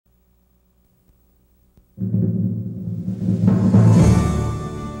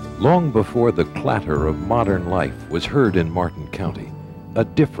Long before the clatter of modern life was heard in Martin County, a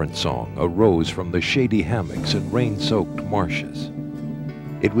different song arose from the shady hammocks and rain-soaked marshes.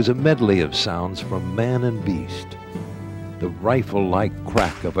 It was a medley of sounds from man and beast, the rifle-like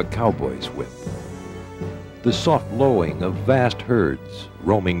crack of a cowboy's whip, the soft lowing of vast herds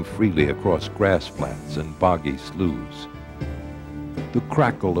roaming freely across grass flats and boggy sloughs, the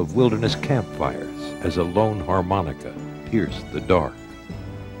crackle of wilderness campfires as a lone harmonica pierced the dark.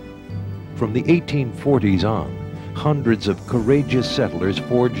 From the 1840s on, hundreds of courageous settlers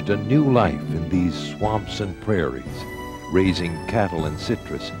forged a new life in these swamps and prairies, raising cattle and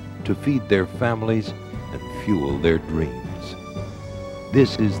citrus to feed their families and fuel their dreams.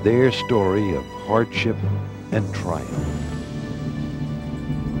 This is their story of hardship and triumph.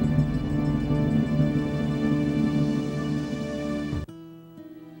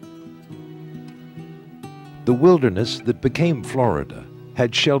 The wilderness that became Florida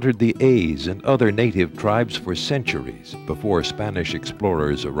had sheltered the A's and other native tribes for centuries before Spanish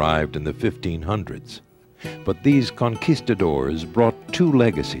explorers arrived in the 1500s. But these conquistadors brought two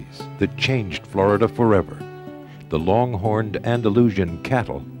legacies that changed Florida forever: the long-horned Andalusian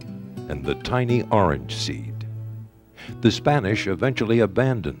cattle and the tiny orange seed. The Spanish eventually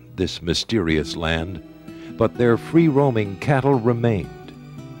abandoned this mysterious land, but their free-roaming cattle remained,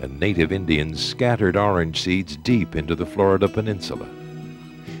 and native Indians scattered orange seeds deep into the Florida peninsula.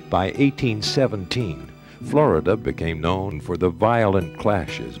 By 1817, Florida became known for the violent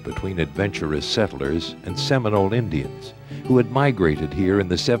clashes between adventurous settlers and Seminole Indians who had migrated here in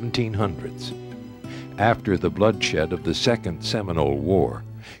the 1700s. After the bloodshed of the Second Seminole War,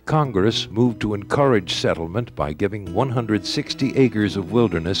 Congress moved to encourage settlement by giving 160 acres of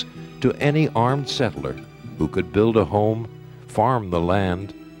wilderness to any armed settler who could build a home, farm the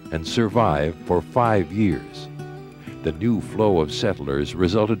land, and survive for 5 years. The new flow of settlers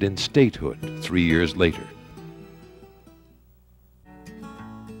resulted in statehood 3 years later.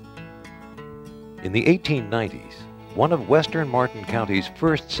 In the 1890s, one of western Martin County's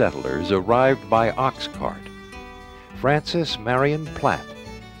first settlers arrived by ox cart. Francis Marion Platt,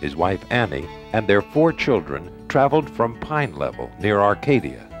 his wife Annie, and their 4 children traveled from Pine Level near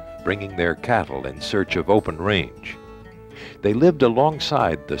Arcadia, bringing their cattle in search of open range. They lived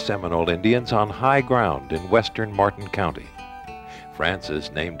alongside the Seminole Indians on high ground in western Martin County.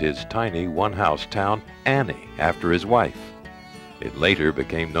 Francis named his tiny one-house town Annie after his wife. It later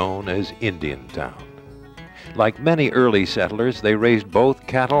became known as Indian Town. Like many early settlers, they raised both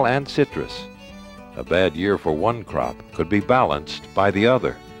cattle and citrus. A bad year for one crop could be balanced by the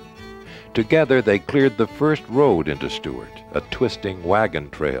other. Together, they cleared the first road into Stewart, a twisting wagon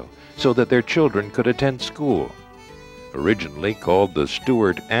trail, so that their children could attend school. Originally called the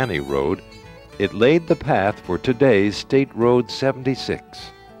Stewart-Annie Road, it laid the path for today's State Road 76.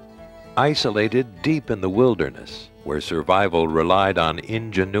 Isolated deep in the wilderness, where survival relied on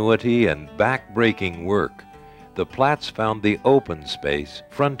ingenuity and back-breaking work, the Platts found the open space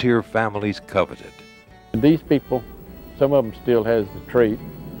frontier families coveted. These people, some of them still has the trait.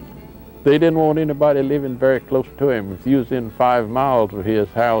 They didn't want anybody living very close to him. If you was in 5 miles of his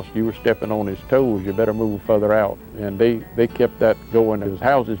house, you were stepping on his toes, you better move further out. And they kept that going. His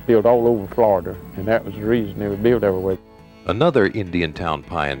houses built all over Florida, and that was the reason they were built everywhere. Another Indian town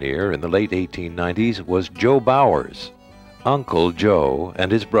pioneer in the late 1890s was Joe Bowers. Uncle Joe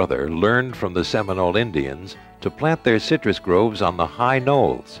and his brother learned from the Seminole Indians to plant their citrus groves on the high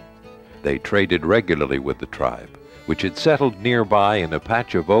knolls. They traded regularly with the tribe, which had settled nearby in a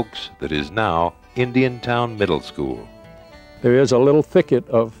patch of oaks that is now Indian Town Middle School. There is a little thicket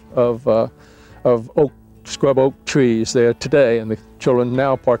of oak, scrub oak trees there today, and the children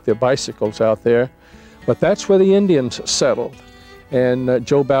now park their bicycles out there. But that's where the Indians settled. And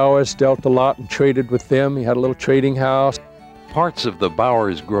Joe Bowers dealt a lot and traded with them. He had a little trading house. Parts of the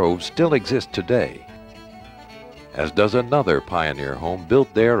Bowers Grove still exist today, as does another pioneer home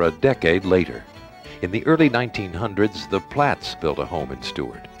built there a decade later. In the early 1900s, the Platts built a home in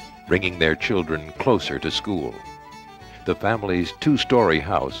Stewart, bringing their children closer to school. The family's 2-story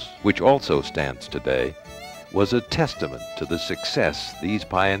house, which also stands today, was a testament to the success these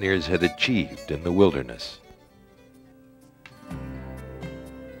pioneers had achieved in the wilderness.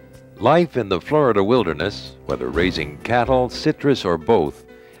 Life in the Florida wilderness, whether raising cattle, citrus, or both,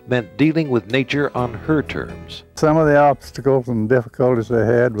 meant dealing with nature on her terms. Some of the obstacles and difficulties they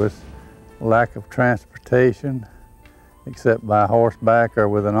had was lack of transportation, except by horseback or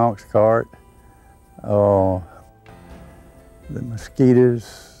with an ox cart. The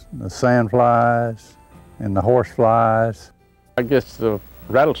mosquitoes, the sandflies, and the horse flies. I guess the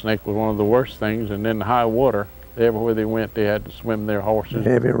rattlesnake was one of the worst things, and then the high water. Everywhere they went, they had to swim their horses.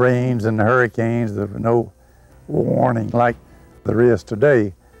 Heavy rains and hurricanes, there was no warning like there is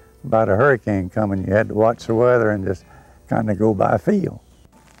today about a hurricane coming. You had to watch the weather and just kind of go by feel.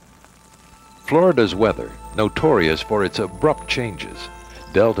 Florida's weather, notorious for its abrupt changes,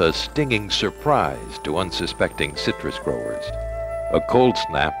 dealt a stinging surprise to unsuspecting citrus growers. A cold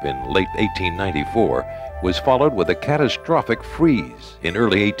snap in late 1894 was followed with a catastrophic freeze in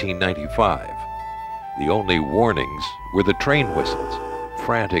early 1895. The only warnings were the train whistles,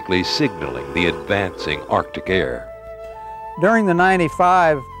 frantically signaling the advancing Arctic air. During the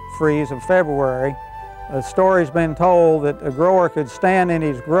 95 freeze of February, a story's been told that a grower could stand in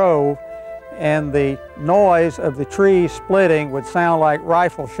his grove and the noise of the trees splitting would sound like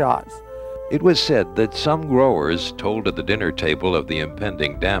rifle shots. It was said that some growers, told at the dinner table of the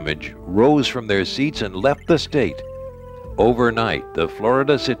impending damage, rose from their seats and left the state. Overnight, the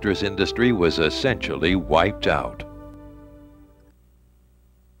Florida citrus industry was essentially wiped out.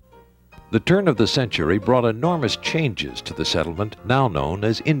 The turn of the century brought enormous changes to the settlement now known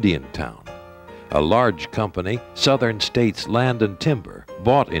as Indiantown. A large company, Southern States Land and Timber,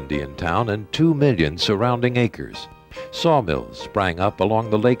 bought Indiantown and 2 million surrounding acres. Sawmills sprang up along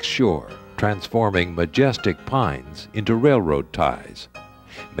the lake's shore, transforming majestic pines into railroad ties.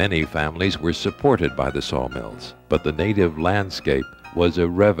 Many families were supported by the sawmills, but the native landscape was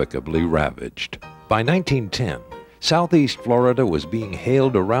irrevocably ravaged. By 1910, Southeast Florida was being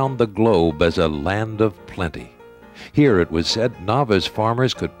hailed around the globe as a land of plenty. Here, it was said, novice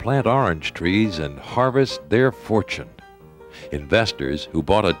farmers could plant orange trees and harvest their fortune. Investors who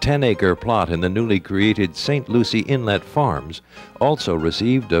bought a 10-acre plot in the newly created St. Lucie Inlet Farms also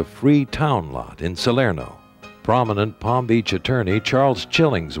received a free town lot in Salerno. Prominent Palm Beach attorney Charles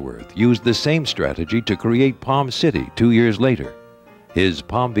Chillingsworth used the same strategy to create Palm City 2 years later. His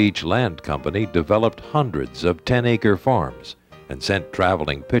Palm Beach Land Company developed hundreds of 10-acre farms and sent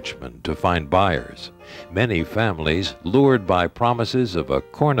traveling pitchmen to find buyers. Many families, lured by promises of a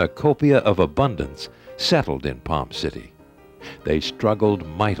cornucopia of abundance, settled in Palm City. They struggled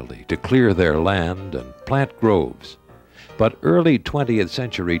mightily to clear their land and plant groves. But early 20th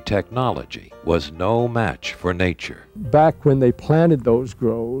century technology was no match for nature. Back when they planted those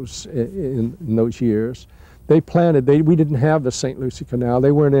groves in those years, we didn't have the St. Lucie Canal.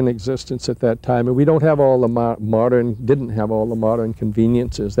 They weren't in existence at that time, and we don't have all the didn't have all the modern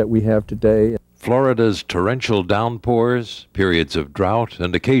conveniences that we have today. Florida's torrential downpours, periods of drought,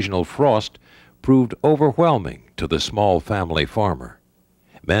 and occasional frost proved overwhelming to the small family farmer.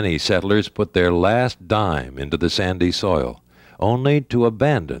 Many settlers put their last dime into the sandy soil, only to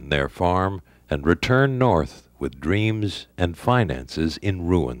abandon their farm and return north with dreams and finances in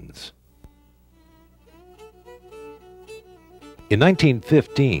ruins. In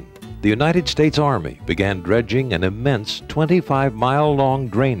 1915, the United States Army began dredging an immense 25-mile-long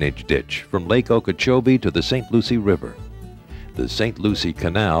drainage ditch from Lake Okeechobee to the St. Lucie River. The St. Lucie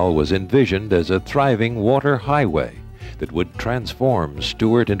Canal was envisioned as a thriving water highway that would transform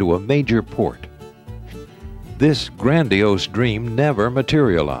Stuart into a major port. This grandiose dream never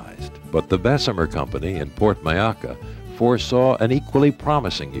materialized, but the Bessemer Company in Port Mayaca foresaw an equally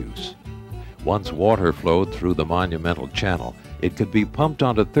promising use. Once water flowed through the monumental channel, it could be pumped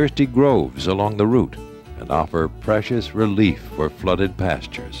onto thirsty groves along the route and offer precious relief for flooded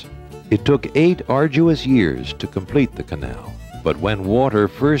pastures. It took 8 arduous years to complete the canal, but when water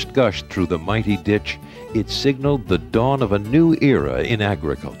first gushed through the mighty ditch, it signaled the dawn of a new era in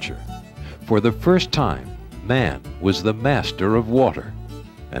agriculture. For the first time, man was the master of water,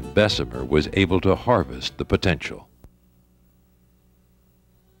 and Bessemer was able to harvest the potential.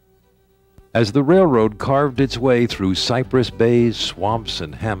 As the railroad carved its way through cypress bays, swamps,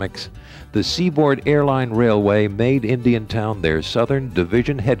 and hammocks, the Seaboard Airline Railway made Indiantown their Southern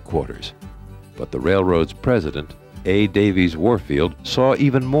Division headquarters. But the railroad's president, A. Davies Warfield, saw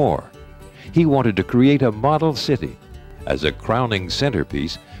even more. He wanted to create a model city. As a crowning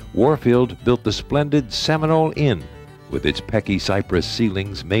centerpiece, Warfield built the splendid Seminole Inn, with its pecky cypress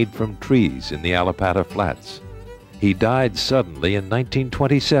ceilings made from trees in the Alapata Flats. He died suddenly in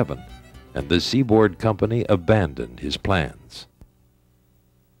 1927, and the Seaboard Company abandoned his plans.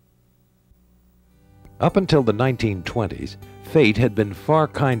 Up until the 1920s, fate had been far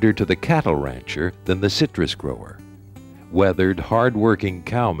kinder to the cattle rancher than the citrus grower. Weathered, hard-working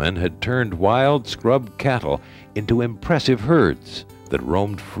cowmen had turned wild scrub cattle into impressive herds that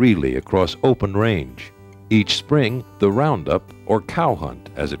roamed freely across open range. Each spring, the roundup, or cow hunt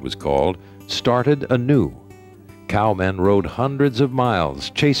as it was called, started anew. Cowmen rode hundreds of miles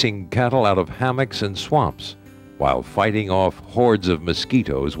chasing cattle out of hammocks and swamps while fighting off hordes of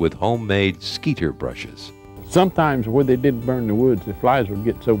mosquitoes with homemade skeeter brushes. Sometimes where they didn't burn the woods, the flies would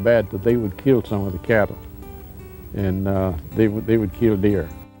get so bad that they would kill some of the cattle, and they would kill deer.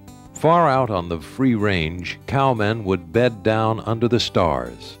 Far out on the free range, cowmen would bed down under the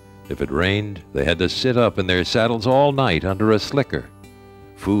stars. If it rained, they had to sit up in their saddles all night under a slicker.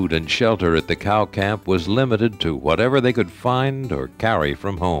 Food and shelter at the cow camp was limited to whatever they could find or carry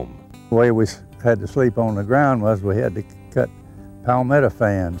from home. The way we had to sleep on the ground was we had to cut palmetto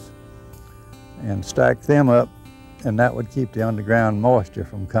fans and stack them up, and that would keep the underground moisture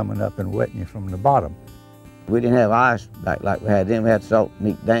from coming up and wetting you from the bottom. We didn't have ice like we had then. We had salt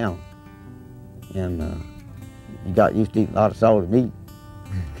meat down, and you got used to eating a lot of salted meat.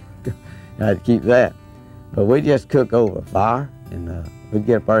 You had to keep that. But we just cook over a fire, and we'd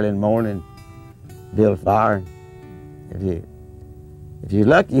get up early in the morning, build a fire. And if you're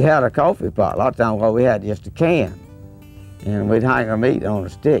lucky, you had a coffee pot. A lot of times, well, we had just a can, and we'd hang our meat on a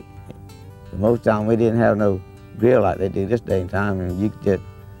stick. But most of the time, we didn't have no grill like they do this day and time, and you could just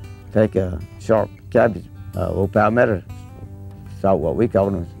take a sharp cabbage, old palmetto salt, what we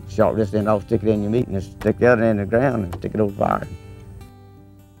call them, sharp this end off, stick it in your meat, and just stick the other end in the ground and stick it over the fire.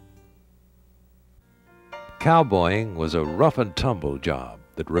 Cowboying was a rough and tumble job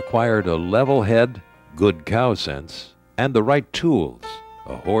that required a level head, good cow sense, and the right tools: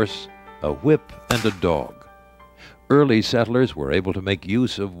 a horse, a whip, and a dog. Early settlers were able to make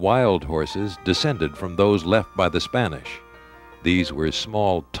use of wild horses descended from those left by the Spanish. These were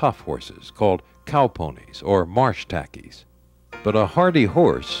small, tough horses called cow ponies or marsh tackies. But a hardy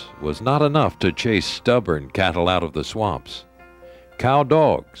horse was not enough to chase stubborn cattle out of the swamps. Cow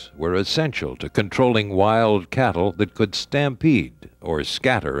dogs were essential to controlling wild cattle that could stampede or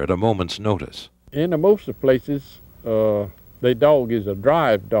scatter at a moment's notice. In most of the places, the dog is a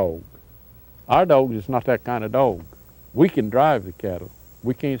drive dog. Our dog is not that kind of dog. We can drive the cattle.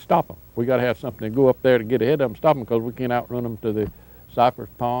 We can't stop them. We got to have something to go up there to get ahead of them, stop them, because we can't outrun them to the cypress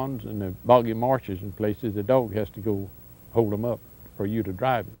ponds and the boggy marshes and places. The dog has to go hold them up for you to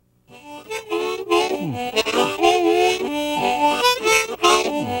drive it.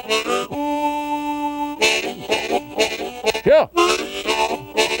 Yeah.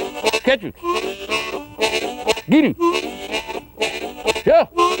 Catch it. Get him. Yeah.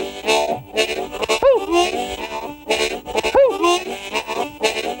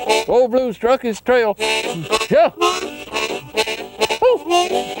 Old Blue struck his trail. Yeah.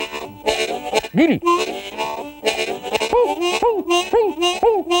 Get him.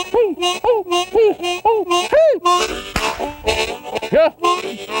 Yeah.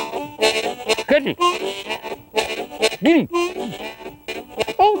 Catch him. Get him.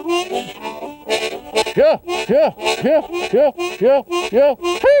 Yeah, yeah, yeah, yeah, yeah, yeah.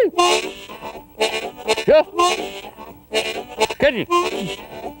 Hey! Yeah. Catch him.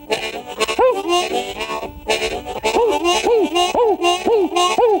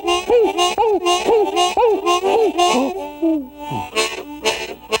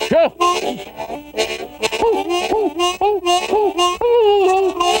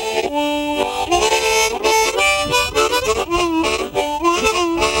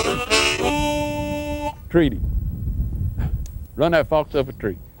 Treaty. Run that fox up a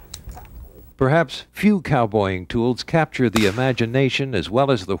tree. Perhaps few cowboying tools capture the imagination as well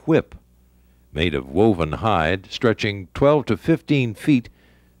as the whip. Made of woven hide, stretching 12 to 15 feet,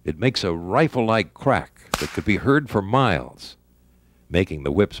 it makes a rifle-like crack that could be heard for miles. Making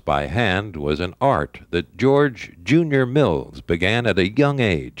the whips by hand was an art that George Junior Mills began at a young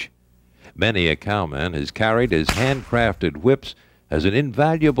age. Many a cowman has carried his handcrafted whips as an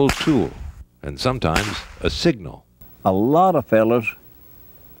invaluable tool, and sometimes a signal. A lot of fellas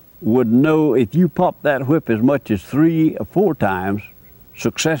would know if you pop that whip as much as 3 or 4 times,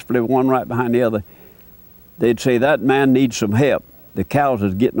 successfully, one right behind the other, they'd say that man needs some help. The cows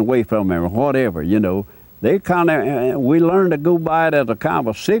is getting away from him or whatever, you know. They kind of, we learned to go by it as a kind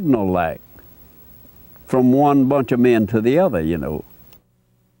of a signal like from one bunch of men to the other, you know.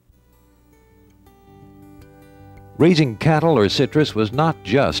 Raising cattle or citrus was not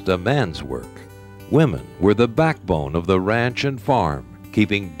just a man's work. Women were the backbone of the ranch and farm,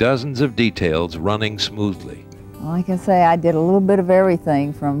 keeping dozens of details running smoothly. Like I say, I did a little bit of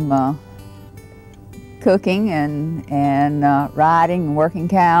everything from cooking and riding and working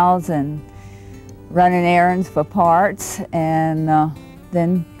cows and running errands for parts, and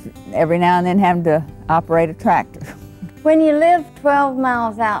then every now and then having to operate a tractor. When you live 12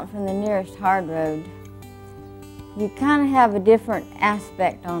 miles out from the nearest hard road, you kind of have a different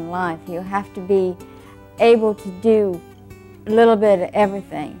aspect on life. You have to be able to do a little bit of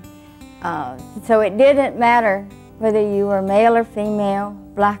everything. So it didn't matter whether you were male or female,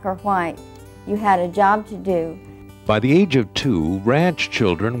 black or white. You had a job to do. By the age of 2, ranch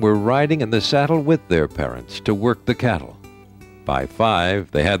children were riding in the saddle with their parents to work the cattle. By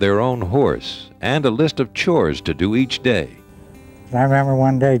 5, they had their own horse and a list of chores to do each day. I remember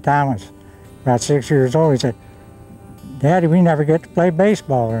one day Thomas, about 6 years old, he said, "Daddy, we never get to play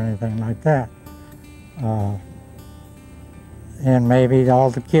baseball or anything like that." And maybe all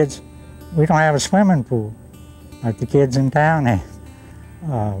the kids, we don't have a swimming pool like the kids in town have.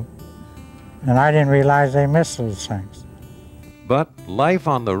 And I didn't realize they missed those things. But life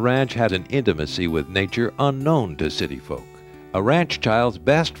on the ranch had an intimacy with nature unknown to city folk. A ranch child's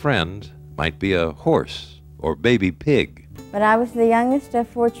best friend might be a horse or baby pig. But I was the youngest of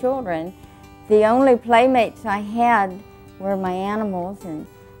 4 children. The only playmates I had were my animals, and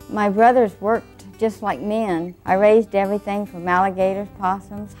my brothers worked just like men. I raised everything from alligators,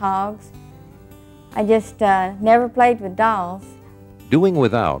 possums, hogs. I just never played with dolls. Doing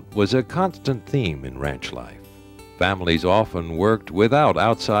without was a constant theme in ranch life. Families often worked without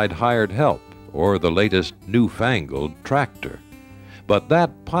outside hired help or the latest newfangled tractor. But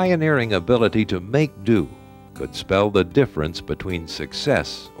that pioneering ability to make do could spell the difference between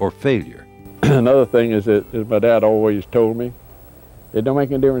success or failure. Another thing is that, as my dad always told me, it don't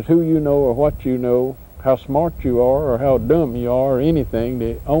make any difference who you know or what you know, how smart you are or how dumb you are or anything.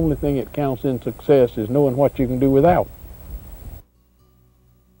 The only thing that counts in success is knowing what you can do without.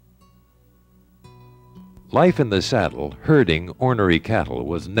 Life in the saddle, herding ornery cattle,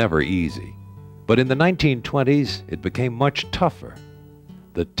 was never easy. But in the 1920s, it became much tougher.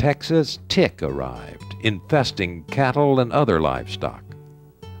 The Texas tick arrived, infesting cattle and other livestock.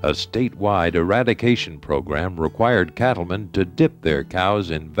 A statewide eradication program required cattlemen to dip their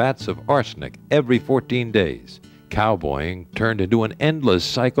cows in vats of arsenic every 14 days. Cowboying turned into an endless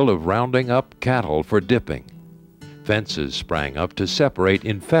cycle of rounding up cattle for dipping. Fences sprang up to separate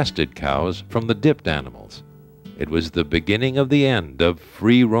infested cows from the dipped animals. It was the beginning of the end of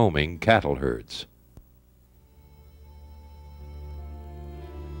free-roaming cattle herds.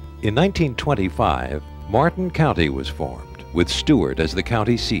 In 1925, Martin County was formed, with Stewart as the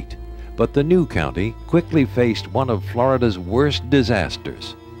county seat. But the new county quickly faced one of Florida's worst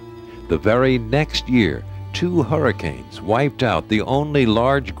disasters. The very next year, 2 hurricanes wiped out the only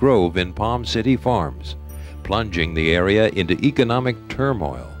large grove in Palm City Farms, plunging the area into economic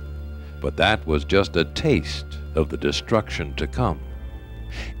turmoil. But that was just a taste of the destruction to come.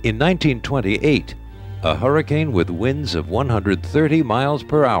 In 1928, a hurricane with winds of 130 miles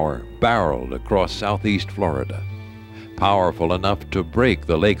per hour barreled across southeast Florida. Powerful enough to break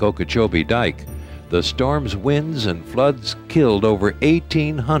the Lake Okeechobee dike, the storm's winds and floods killed over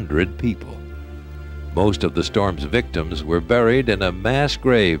 1,800 people. Most of the storm's victims were buried in a mass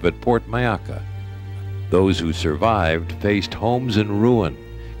grave at Port Mayaca. Those who survived faced homes in ruin,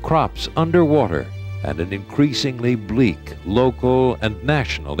 crops underwater, and an increasingly bleak local and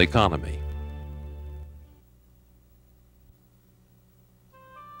national economy.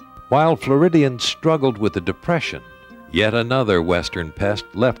 While Floridians struggled with the Depression, yet another western pest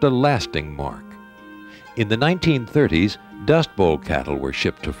left a lasting mark. In the 1930s, Dust Bowl cattle were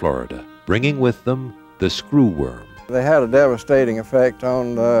shipped to Florida, bringing with them the screwworm. They had a devastating effect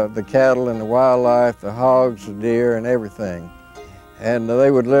on the cattle and the wildlife, the hogs, the deer, and everything. And they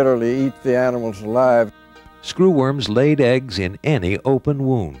would literally eat the animals alive. Screwworms laid eggs in any open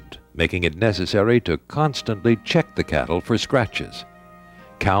wound, making it necessary to constantly check the cattle for scratches.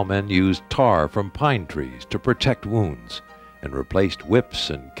 Cowmen used tar from pine trees to protect wounds and replaced whips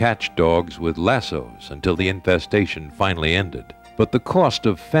and catch dogs with lassos until the infestation finally ended. But the cost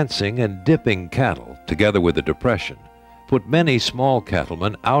of fencing and dipping cattle, together with the Depression, put many small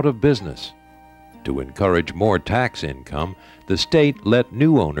cattlemen out of business. To encourage more tax income, the state let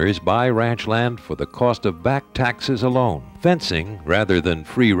new owners buy ranch land for the cost of back taxes alone. Fencing, rather than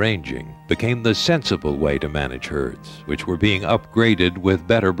free-ranging, became the sensible way to manage herds, which were being upgraded with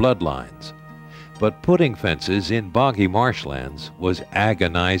better bloodlines. But putting fences in boggy marshlands was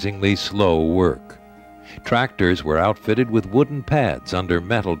agonizingly slow work. Tractors were outfitted with wooden pads under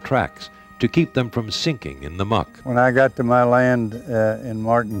metal tracks to keep them from sinking in the muck. When I got to my land in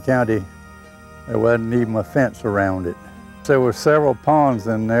Martin County, there wasn't even a fence around it. There were several ponds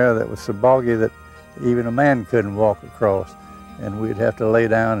in there that was so boggy that even a man couldn't walk across. And we'd have to lay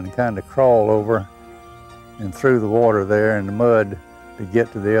down and kind of crawl over and through the water there in the mud to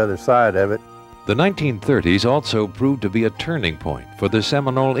get to the other side of it. The 1930s also proved to be a turning point for the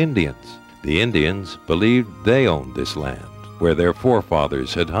Seminole Indians. The Indians believed they owned this land, where their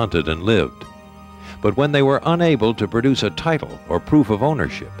forefathers had hunted and lived. But when they were unable to produce a title or proof of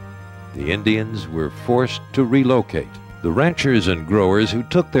ownership, the Indians were forced to relocate. The ranchers and growers who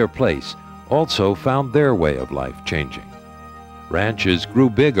took their place also found their way of life changing. Ranches grew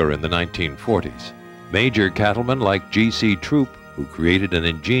bigger in the 1940s. Major cattlemen like G.C. Troop, who created an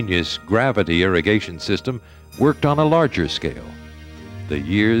ingenious gravity irrigation system, worked on a larger scale. The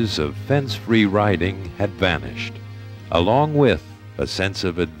years of fence-free riding had vanished, along with a sense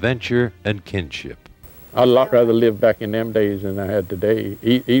of adventure and kinship. I'd a lot rather live back in them days than I had today,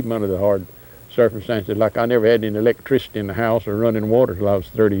 even under the hard circumstances. Like I never had any electricity in the house or running water till I was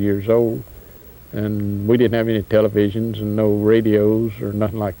 30 years old. And we didn't have any televisions and no radios or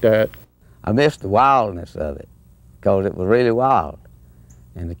nothing like that. I missed the wildness of it because it was really wild.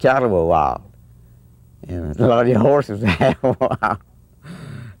 And the cattle were wild. And a lot of your horses were wild.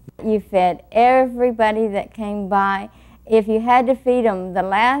 You fed everybody that came by. If you had to feed them the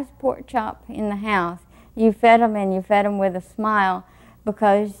last pork chop in the house, you fed them, and you fed them with a smile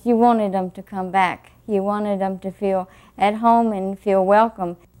because you wanted them to come back. You wanted them to feel at home and feel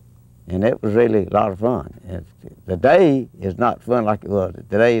welcome. And it was really a lot of fun. Today is not fun like it was.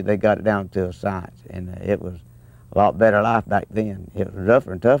 Today they got it down to a science, and it was a lot better life back then. It was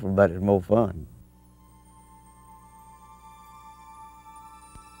rougher and tougher, but it was more fun.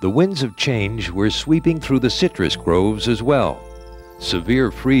 The winds of change were sweeping through the citrus groves as well.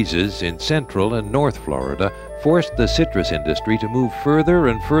 Severe freezes in central and north Florida forced the citrus industry to move further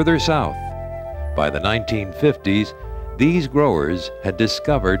and further south. By the 1950s, these growers had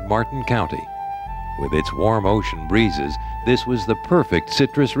discovered Martin County. With its warm ocean breezes, this was the perfect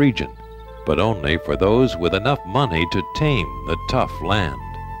citrus region, but only for those with enough money to tame the tough land.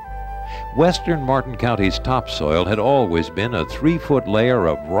 Western Martin County's topsoil had always been a 3-foot layer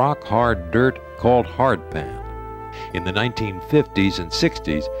of rock-hard dirt called hardpan. In the 1950s and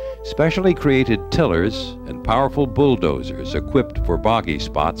 60s, specially created tillers and powerful bulldozers equipped for boggy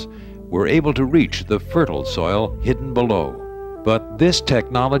spots were able to reach the fertile soil hidden below. But this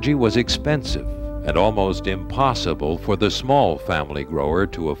technology was expensive and almost impossible for the small family grower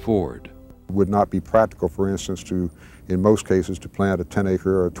to afford. It would not be practical, for instance, in most cases, to plant a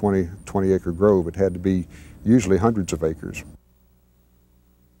 10-acre or a 20-acre grove. It had to be usually hundreds of acres.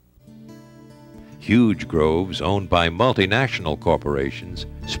 Huge groves owned by multinational corporations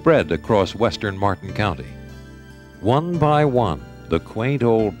spread across western Martin County. One by one, the quaint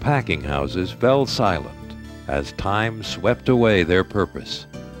old packing houses fell silent as time swept away their purpose.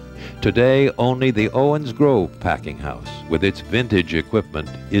 Today, only the Owens Grove packing house, with its vintage equipment,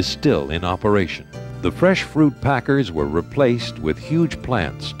 is still in operation. The fresh fruit packers were replaced with huge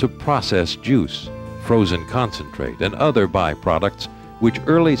plants to process juice, frozen concentrate, and other byproducts which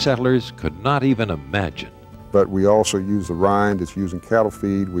early settlers could not even imagine. But we also use the rind that's used in cattle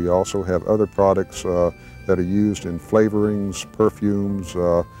feed. We also have other products that are used in flavorings, perfumes,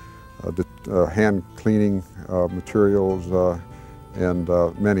 hand cleaning materials, and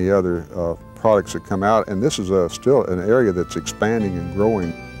many other products that come out. And this is still an area that's expanding and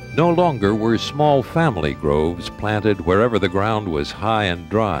growing. No longer were small family groves planted wherever the ground was high and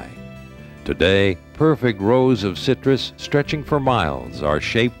dry. Today, perfect rows of citrus stretching for miles are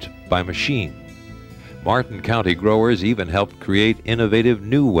shaped by machine. Martin County growers even helped create innovative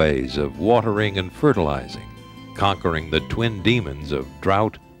new ways of watering and fertilizing, conquering the twin demons of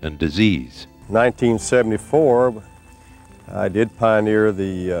drought and disease. 1974, I did pioneer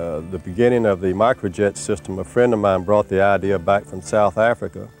the beginning of the microjet system. A friend of mine brought the idea back from South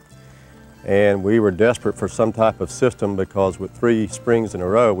Africa, and we were desperate for some type of system because with 3 springs in a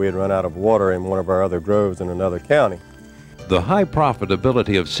row, we had run out of water in one of our other groves in another county. The high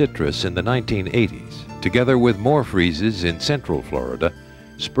profitability of citrus in the 1980s, together with more freezes in central Florida,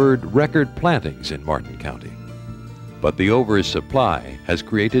 spurred record plantings in Martin County. But the oversupply has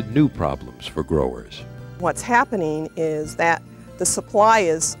created new problems for growers. What's happening is that the supply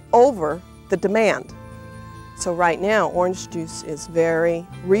is over the demand. So right now, orange juice is very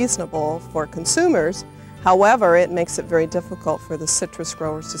reasonable for consumers. However, it makes it very difficult for the citrus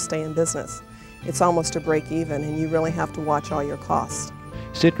growers to stay in business. It's almost a break even, and you really have to watch all your costs.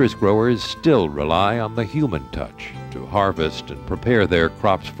 Citrus growers still rely on the human touch to harvest and prepare their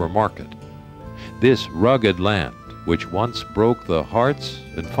crops for market. This rugged land, which once broke the hearts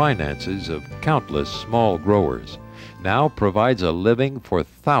and finances of countless small growers, now provides a living for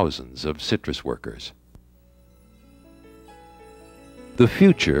thousands of citrus workers. The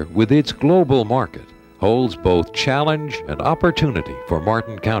future, with its global market, holds both challenge and opportunity for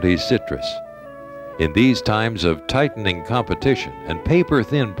Martin County's citrus. In these times of tightening competition and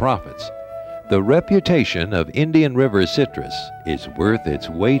paper-thin profits, the reputation of Indian River citrus is worth its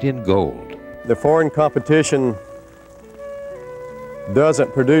weight in gold. The foreign competition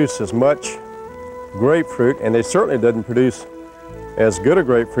doesn't produce as much grapefruit, and it certainly doesn't produce As good a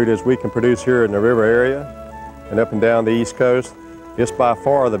grapefruit as we can produce here in the river area and up and down the East Coast, it's by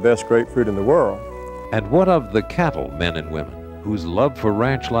far the best grapefruit in the world. And what of the cattle men and women, whose love for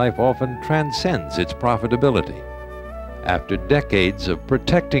ranch life often transcends its profitability? After decades of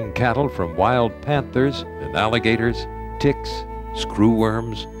protecting cattle from wild panthers and alligators, ticks,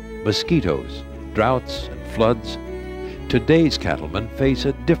 screwworms, mosquitoes, droughts, and floods, today's cattlemen face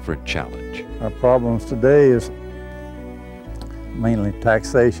a different challenge. Our problems today is mainly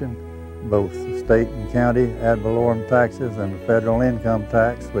taxation, both state and county ad valorem taxes and the federal income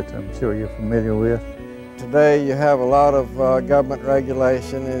tax, which I'm sure you're familiar with. Today you have a lot of government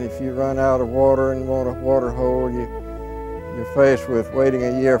regulation, and if you run out of water and want a water hole, you're faced with waiting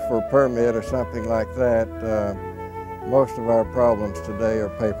a year for a permit or something like that. Most of our problems today are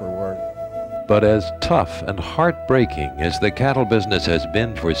paperwork. But as tough and heartbreaking as the cattle business has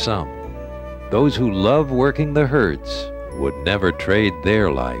been for some, those who love working the herds would never trade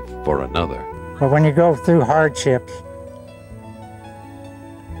their life for another. But when you go through hardships,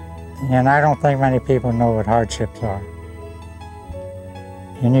 and I don't think many people know what hardships are,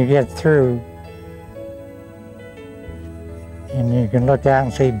 and you get through, and you can look out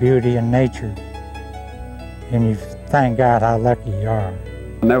and see beauty in nature, and you thank God how lucky you are.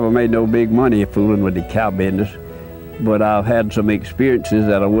 I never made no big money fooling with the cow business, but I've had some experiences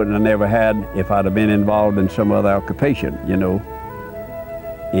that I wouldn't have never had if I'd have been involved in some other occupation, you know.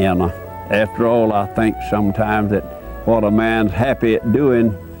 And after all, I think sometimes that what a man's happy at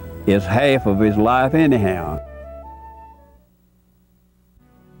doing is half of his life anyhow.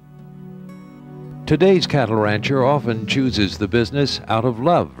 Today's cattle rancher often chooses the business out of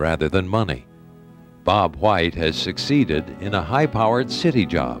love rather than money. Bob White has succeeded in a high-powered city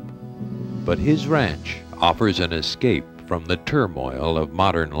job, but his ranch offers an escape from the turmoil of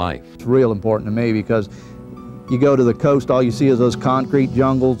modern life. It's real important to me because you go to the coast, all you see is those concrete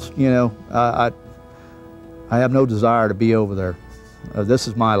jungles. You know, I have no desire to be over there. This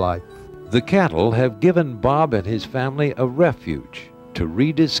is my life. The cattle have given Bob and his family a refuge to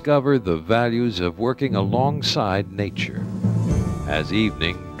rediscover the values of working alongside nature. As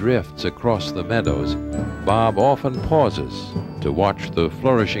evening drifts across the meadows, Bob often pauses to watch the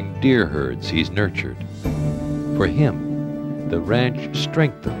flourishing deer herds he's nurtured. For him, the ranch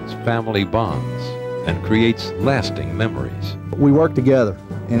strengthens family bonds and creates lasting memories. We work together,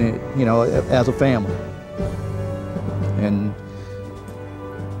 and you know, as a family. And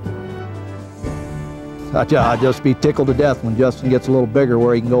I just be tickled to death when Justin gets a little bigger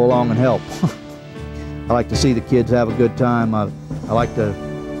where he can go along and help. I like to see the kids have a good time. I like to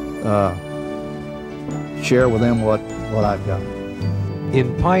share with them what I've got.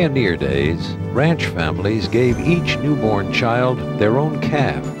 In pioneer days, ranch families gave each newborn child their own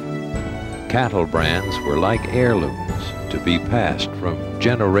calf. Cattle brands were like heirlooms to be passed from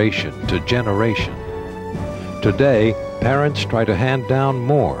generation to generation. Today, parents try to hand down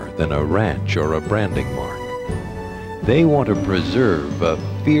more than a ranch or a branding mark. They want to preserve a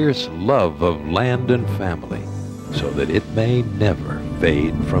fierce love of land and family so that it may never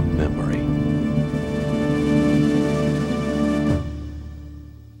fade from memory.